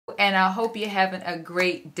and I hope you're having a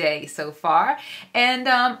great day so far. And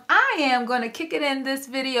I am going to kick it in this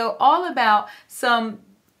video all about some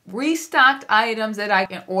restocked items that I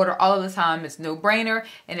can order all of the time. It's no brainer,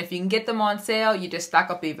 and if you can get them on sale, you just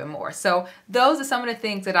stock up even more. So those are some of the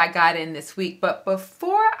things that I got in this week. But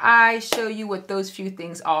before I show you what those few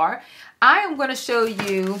things are, I am going to show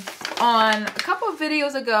you, on a couple of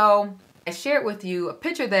videos ago, I shared with you a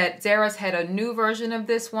picture that Zara's had a new version of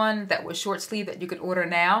this one that was short sleeve that you could order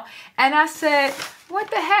now. And I said, what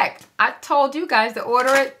the heck? I told you guys to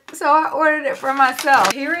order it, so I ordered it for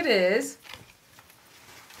myself. Here it is.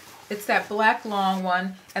 It's that black long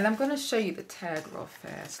one, and I'm going to show you the tag real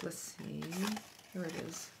fast. Let's see. Here it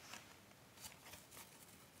is.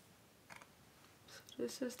 So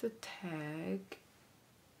this is the tag.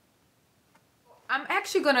 I'm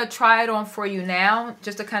actually going to try it on for you now,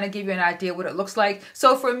 just to kind of give you an idea what it looks like.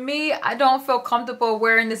 So for me, I don't feel comfortable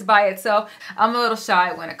wearing this by itself. I'm a little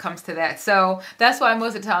shy when it comes to that. So that's why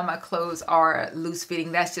most of the time my clothes are loose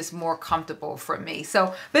fitting. That's just more comfortable for me.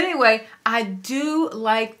 So, but anyway, I do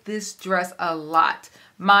like this dress a lot.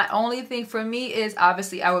 My only thing for me is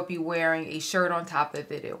obviously I would be wearing a shirt on top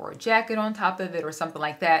of it or a jacket on top of it or something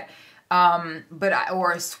like that.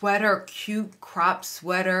 Or a sweater, cute crop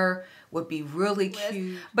sweater would be really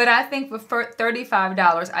cute. But I think for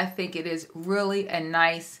 $35, I think it is really a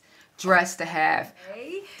nice dress to have.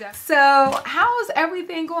 So how's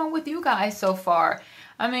everything going with you guys so far?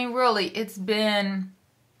 I mean, really, it's definitely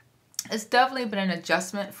been an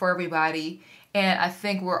adjustment for everybody. And I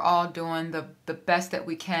think we're all doing the best that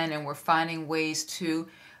we can, and we're finding ways to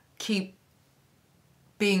keep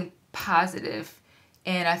being positive.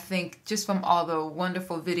 And I think just from all the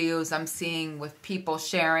wonderful videos I'm seeing with people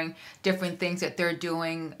sharing different things that they're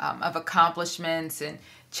doing of accomplishments and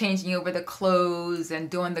changing over the clothes and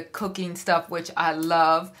doing the cooking stuff, which I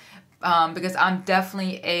love because I'm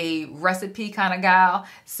definitely a recipe kind of gal.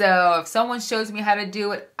 So if someone shows me how to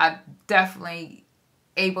do it, I'm definitely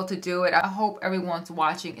able to do it. I hope everyone's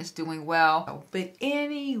watching is doing well. But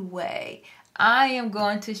anyway, I am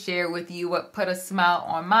going to share with you what put a smile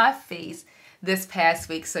on my face this past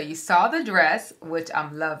week. So you saw the dress, which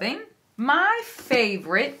I'm loving. My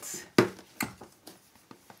favorite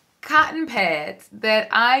cotton pads that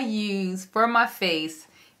I use for my face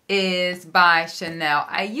is by Chanel.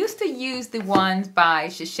 I used to use the ones by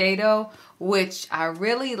Shiseido, which I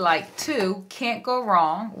really like too. Can't go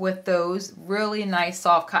wrong with those. Really nice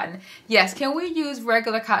soft cotton. Yes, can we use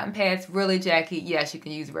regular cotton pads? Really, Jackie? Yes, you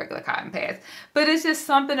can use regular cotton pads. But it's just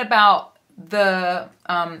something about the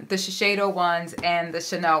Shiseido ones and the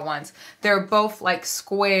Chanel ones. They're both like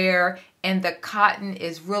square, and the cotton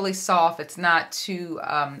is really soft. It's not too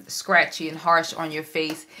scratchy and harsh on your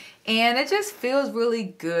face, and it just feels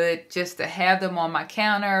really good just to have them on my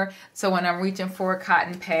counter. So when I'm reaching for a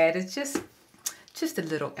cotton pad, it's just a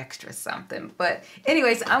little extra something. But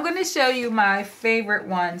anyways, I'm going to show you my favorite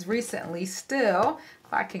ones recently still.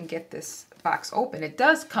 If I can get this box open. It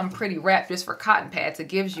does come pretty wrapped just for cotton pads. It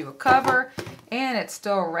gives you a cover, and it's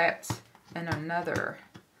still wrapped in another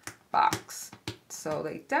box. So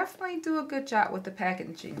they definitely do a good job with the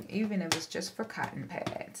packaging, even if it's just for cotton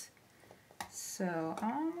pads. So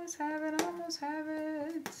I almost have it, almost have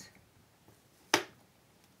it.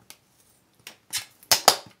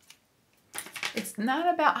 It's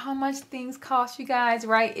not about how much things cost, you guys,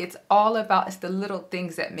 right? It's all about, it's the little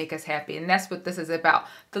things that make us happy. And that's what this is about.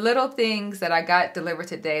 The little things that I got delivered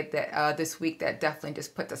today, that this week, that definitely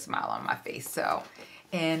just put a smile on my face. So,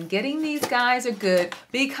 and getting these guys are good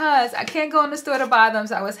because I can't go in the store to buy them.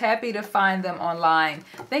 So I was happy to find them online.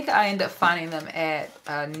 I think I ended up finding them at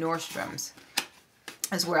Nordstrom's.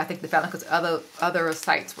 That's where I think they found them, because other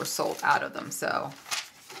sites were sold out of them. So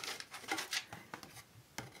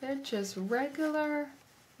they're just regular,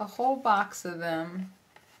 a whole box of them.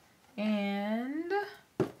 And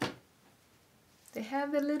they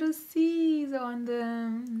have the little C's on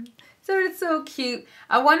them. So it's so cute.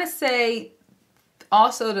 I want to say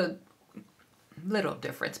also the little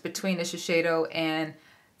difference between the Shiseido and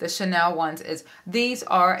the Chanel ones is these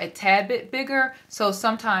are a tad bit bigger. So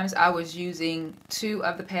sometimes I was using 2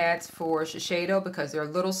 of the pads for Shiseido because they're a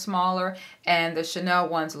little smaller, and the Chanel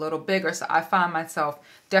one's a little bigger. So I find myself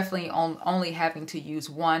definitely only having to use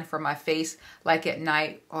 1 for my face, like at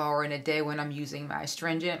night or in a day when I'm using my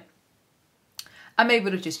astringent. I'm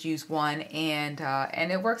able to just use 1, and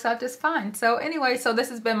it works out just fine. So anyway, so this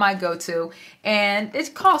has been my go-to, and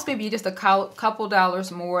it cost maybe just a couple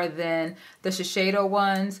dollars more than the Shiseido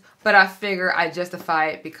ones, but I figure I justify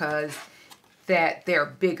it because that they're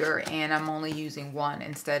bigger and I'm only using 1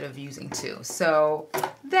 instead of using 2. So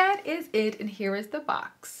that is it, and here is the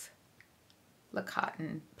box.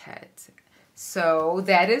 cotton pads. So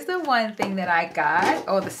that is the one thing that I got.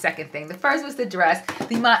 Oh, the second thing. The first was the dress.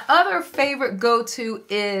 My other favorite go-to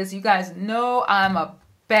is, you guys know I'm a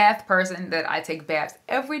bath person, that I take baths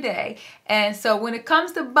every day. And so when it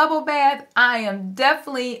comes to bubble bath, I am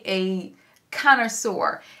definitely a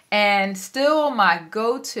connoisseur. And still my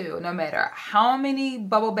go-to, no matter how many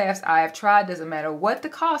bubble baths I have tried, doesn't matter what the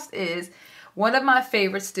cost is, one of my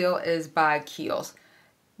favorites still is by Kiehl's.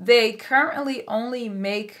 They currently only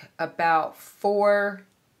make about 4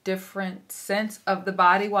 different scents of the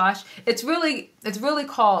body wash. It's really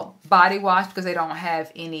called body wash because they don't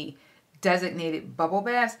have any designated bubble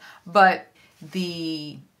baths, but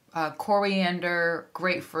the coriander,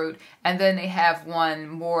 grapefruit, and then they have one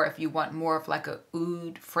more if you want more of like a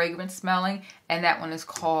oud fragrance smelling, and that one is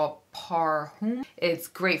called Parfum. It's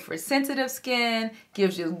great for sensitive skin,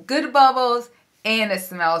 gives you good bubbles, and it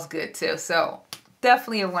smells good too. So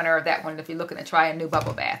definitely a winner of that one if you're looking to try a new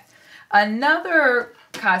bubble bath. Another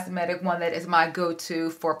cosmetic one that is my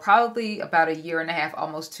go-to for probably about 1.5 years,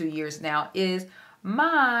 almost 2 years now, is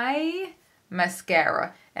my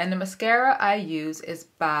mascara. And the mascara I use is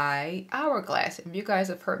by Hourglass. And you guys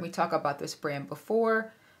have heard me talk about this brand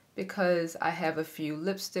before because I have a few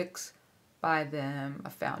lipsticks by them,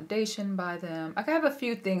 a foundation by them. I have a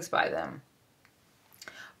few things by them.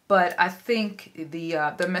 But I think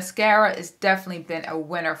the mascara has definitely been a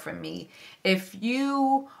winner for me. If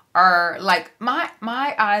you are like my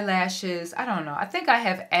eyelashes, I don't know. I think I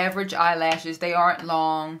have average eyelashes. They aren't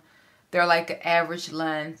long. They're like an average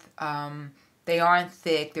length. They aren't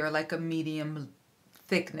thick. They're like a medium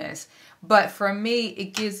thickness. But for me,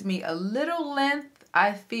 it gives me a little length,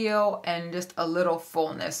 I feel, and just a little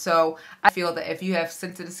fullness. So I feel that if you have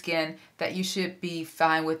sensitive skin, that you should be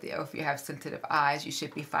fine with it. Or if you have sensitive eyes, you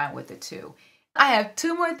should be fine with it too. I have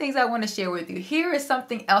 2 more things I want to share with you. Here is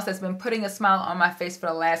something else that's been putting a smile on my face for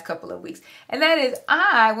the last couple of weeks. And that is,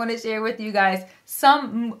 I want to share with you guys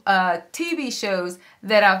some TV shows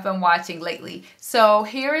that I've been watching lately. So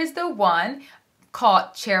here is the one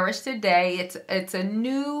called Cherish Today. It's a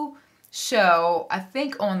new show, I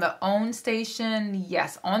think on the OWN station.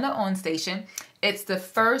 Yes, on the OWN station. It's the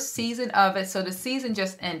first season of it. So the season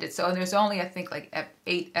just ended. So there's only, I think, like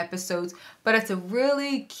 8 episodes. But it's a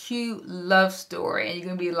really cute love story. And you're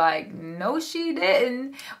going to be like, no, she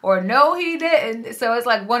didn't. Or no, he didn't. So it's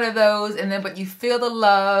like one of those. And then, but you feel the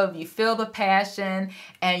love. You feel the passion.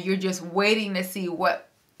 And you're just waiting to see what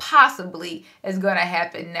possibly is going to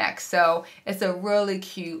happen next. So it's a really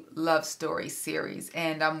cute love story series.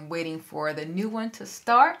 And I'm waiting for the new one to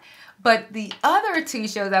start. But the other 2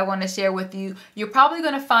 shows I want to share with you, you're probably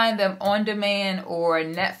going to find them on demand or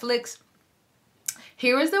Netflix.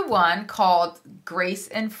 Here is the one called Grace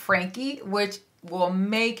and Frankie, which will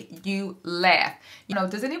make you laugh. You know,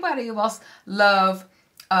 does anybody else love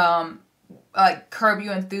like Curb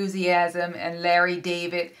Your Enthusiasm and Larry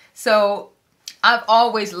David? So I've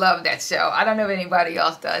always loved that show. I don't know if anybody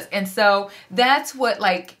else does. And so that's what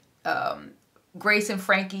like Grace and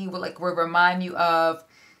Frankie will remind you of.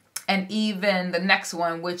 And even the next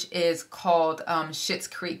one, which is called Schitt's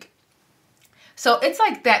Creek. So it's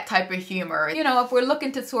like that type of humor. You know, if we're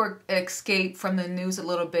looking to sort of escape from the news a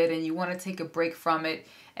little bit and you want to take a break from it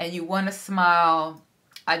and you want to smile,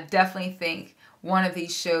 I definitely think one of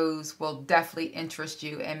these shows will definitely interest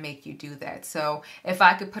you and make you do that. So if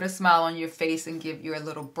I could put a smile on your face and give you a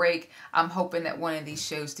little break, I'm hoping that one of these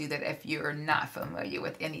shows do that if you're not familiar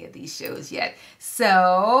with any of these shows yet.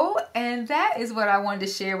 So, and that is what I wanted to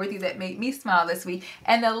share with you that made me smile this week.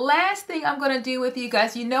 And the last thing I'm going to do with you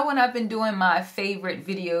guys, you know, when I've been doing my favorite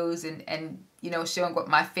videos and you know, showing what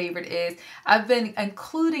my favorite is, I've been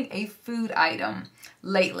including a food item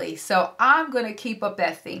lately. So I'm going to keep up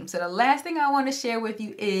that theme. So the last thing I want to share with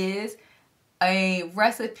you is a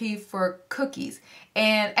recipe for cookies.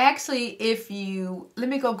 And actually, if you, let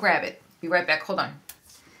me go grab it. Be right back. Hold on.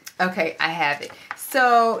 Okay, I have it.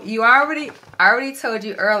 So I already told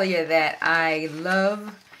you earlier that I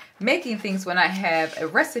love making things when I have a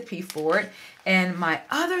recipe for it. And my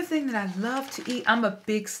other thing that I love to eat, I'm a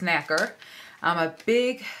big snacker. I'm a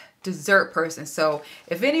big dessert person. So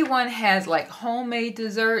if anyone has like homemade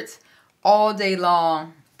desserts all day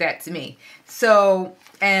long, that's me. So,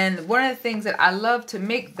 and one of the things that I love to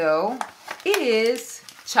make though is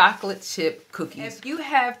chocolate chip cookies. If you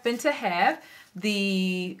happen to have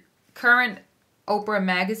the current Oprah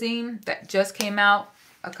magazine that just came out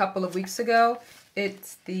a couple of weeks ago,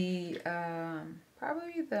 it's the,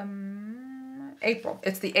 probably the April.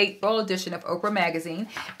 It's the April edition of Oprah magazine.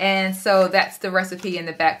 And so that's the recipe in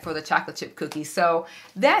the back for the chocolate chip cookies. So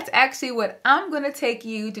that's actually what I'm going to take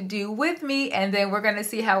you to do with me. And then we're going to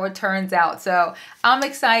see how it turns out. So I'm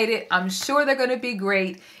excited. I'm sure they're going to be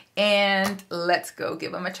great. And let's go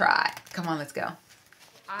give them a try. Come on, let's go.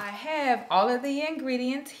 I have all of the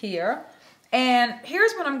ingredients here. And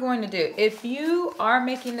here's what I'm going to do. If you are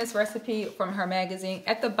making this recipe from her magazine,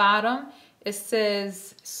 at the bottom, it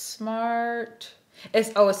says smart. It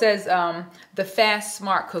says the fast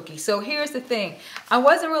smart cookie. So here's the thing. I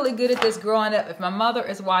wasn't really good at this growing up. If my mother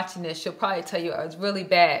is watching this, she'll probably tell you I was really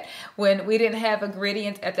bad. When we didn't have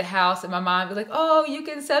ingredients at the house and my mom would be like, oh, you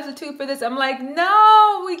can substitute for this. I'm like,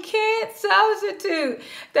 no, we can't substitute.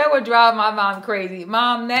 That would drive my mom crazy.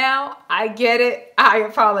 Mom, now I get it. I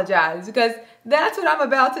apologize because that's what I'm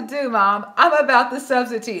about to do, Mom. I'm about to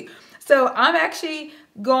substitute. So I'm actually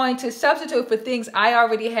going to substitute for things I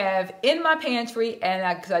already have in my pantry,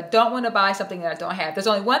 and because I don't want to buy something that I don't have. There's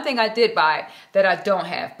only one thing I did buy that I don't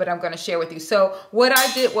have, but I'm going to share with you. So what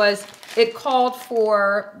I did was, it called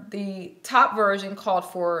for, the top version called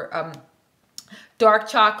for dark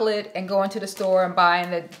chocolate, and going to the store and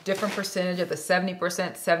buying the different percentage of the 70%,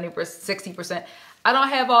 70%, 60%. I don't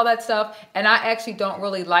have all that stuff, and I actually don't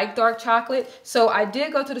really like dark chocolate. So I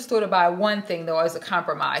did go to the store to buy one thing, though, as a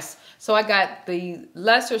compromise. So I got the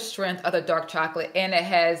lesser strength of the dark chocolate, and it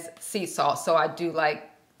has sea salt. So I do like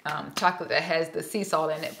chocolate that has the sea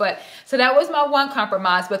salt in it. So that was my one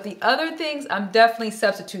compromise. But the other things I'm definitely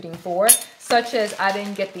substituting for, such as I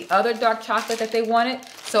didn't get the other dark chocolate that they wanted.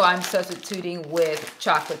 So I'm substituting with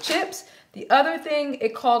chocolate chips. The other thing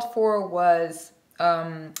it called for was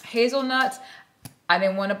hazelnuts. I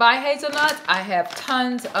didn't want to buy hazelnuts. I have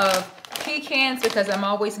tons of pecans because I'm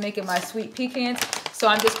always making my sweet pecans. So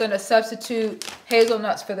I'm just going to substitute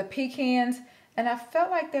hazelnuts for the pecans. And I felt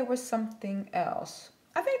like there was something else.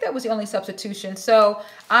 I think that was the only substitution. So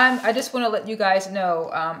I just want to let you guys know,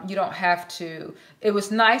 you don't have to. It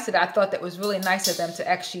was nice that I thought that was really nice of them to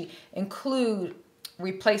actually include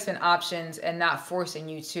replacement options and not forcing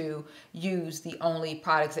you to use the only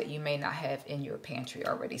products that you may not have in your pantry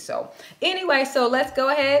already. So anyway, so let's go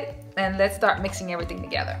ahead and let's start mixing everything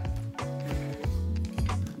together.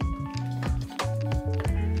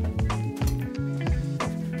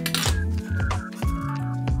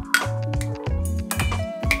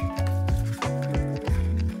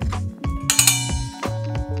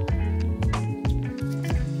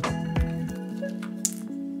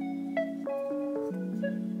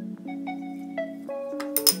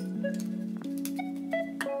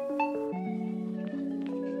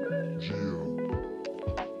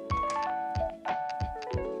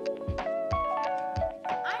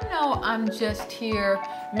 I'm just here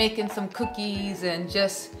making some cookies and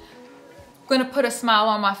just gonna put a smile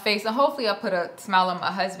on my face, and hopefully I'll put a smile on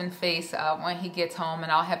my husband's face when he gets home,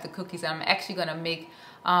 and I'll have the cookies. I'm actually gonna make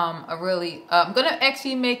I'm gonna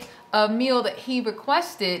actually make a meal that he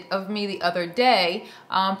requested of me the other day,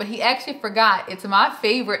 but he actually forgot. It's my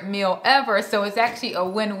favorite meal ever, so it's actually a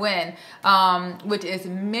win-win, which is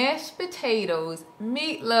mashed potatoes,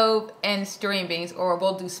 meatloaf, and string beans, or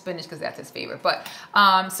we'll do spinach because that's his favorite. But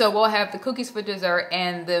so we'll have the cookies for dessert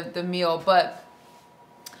and the meal. But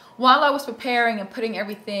while I was preparing and putting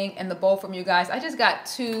everything in the bowl from you guys, I just got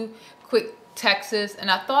two quick texts,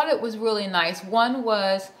 and I thought it was really nice. One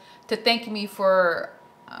was to thank me for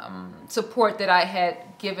support that I had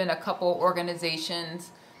given a couple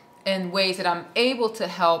organizations in ways that I'm able to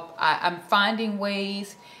help. I'm finding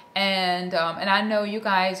ways, and I know you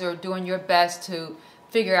guys are doing your best to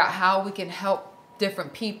figure out how we can help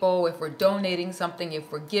different people, if we're donating something,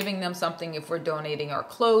 if we're giving them something, if we're donating our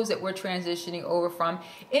clothes that we're transitioning over from,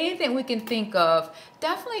 anything we can think of.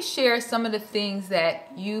 Definitely share some of the things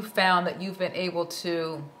that you found that you've been able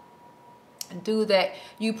to do that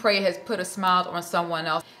you pray has put a smile on someone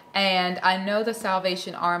else. And I know the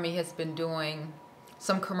Salvation Army has been doing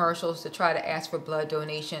some commercials to try to ask for blood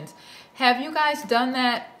donations. Have you guys done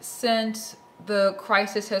that since the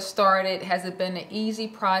crisis has started? Has it been an easy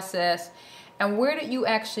process? And where did you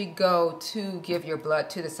actually go to give your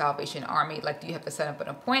blood to the Salvation Army? Like, do you have to set up an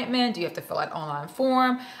appointment? Do you have to fill out an online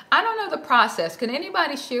form? I don't know the process. Can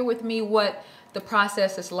anybody share with me what the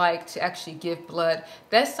process is like to actually give blood?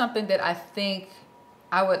 That's something that I think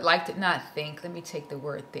I would like to, not think, let me take the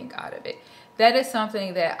word think out of it. That is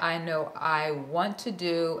something that I know I want to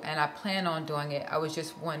do, and I plan on doing it. I was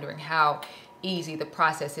just wondering how easy the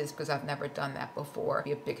process is because I've never done that before. It'd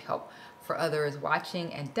be a big help for others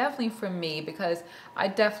watching, and definitely for me, because I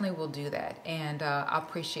definitely will do that, and I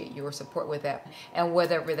appreciate your support with that. And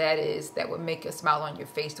whatever that is that would make a smile on your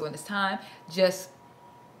face during this time, just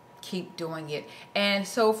keep doing it. And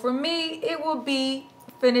so for me, it will be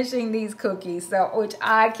finishing these cookies, so which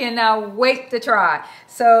I cannot wait to try.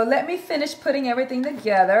 So let me finish putting everything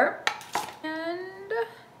together. And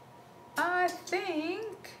I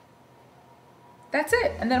think that's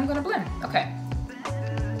it. And then I'm gonna blend. Okay.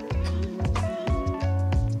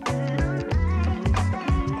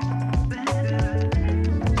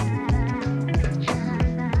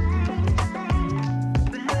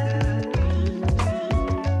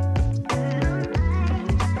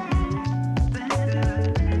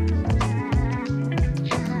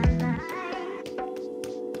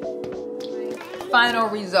 Final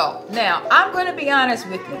result. Now, I'm going to be honest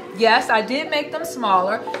with you. Yes, I did make them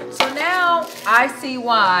smaller. So now I see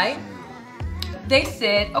why they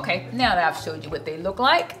said, okay, now that I've showed you what they look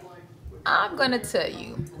like, I'm going to tell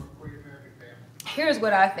you. Here's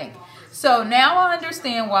what I think. So now I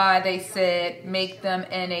understand why they said make them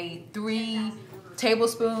in a 3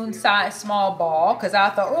 tablespoon size small ball, because I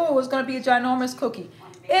thought, oh, it's going to be a ginormous cookie.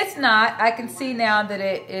 It's not. I can see now that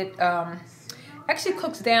it actually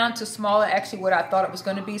cooks down to smaller, actually what I thought it was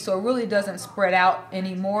going to be, so it really doesn't spread out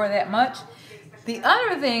anymore that much. The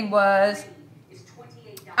other thing was,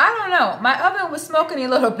 I don't know, my oven was smoking a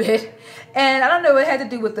little bit, and I don't know what it had to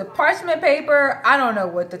do with the parchment paper, I don't know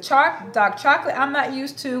what the dark chocolate I'm not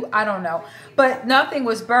used to, I don't know, but nothing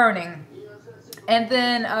was burning. And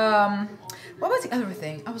then, what was the other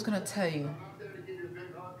thing I was going to tell you?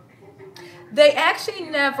 They actually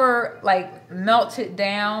never like melted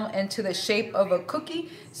down into the shape of a cookie.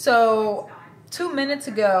 So 2 minutes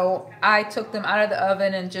ago, I took them out of the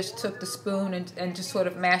oven and just took the spoon and just sort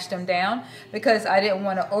of mashed them down because I didn't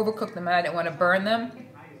want to overcook them and I didn't want to burn them.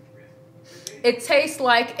 It tastes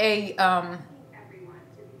like a,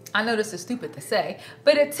 I know this is stupid to say,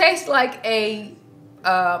 but it tastes like a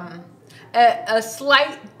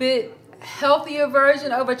slight bit healthier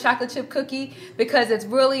version of a chocolate chip cookie because it's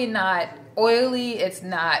really not oily, it's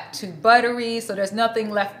not too buttery, so there's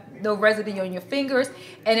nothing left, no residue on your fingers,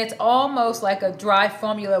 and it's almost like a dry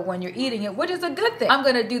formula when you're eating it, which is a good thing. I'm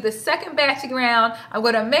gonna do the second batch around. I'm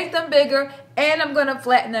gonna make them bigger and I'm gonna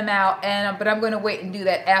flatten them out, and but I'm gonna wait and do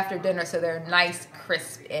that after dinner so they're nice,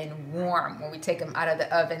 crisp, and warm when we take them out of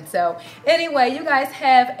the oven. So anyway, you guys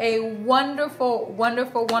have a wonderful,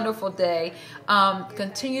 wonderful, wonderful day.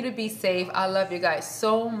 Continue to be safe. I love you guys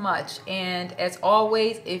so much, and as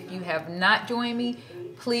always, if you have not joined me,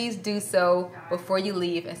 please do so before you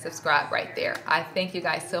leave and subscribe right there. I thank you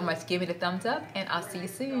guys so much. Give me the thumbs up and I'll see you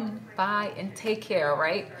soon. Bye and take care, all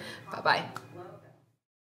right? Bye-bye.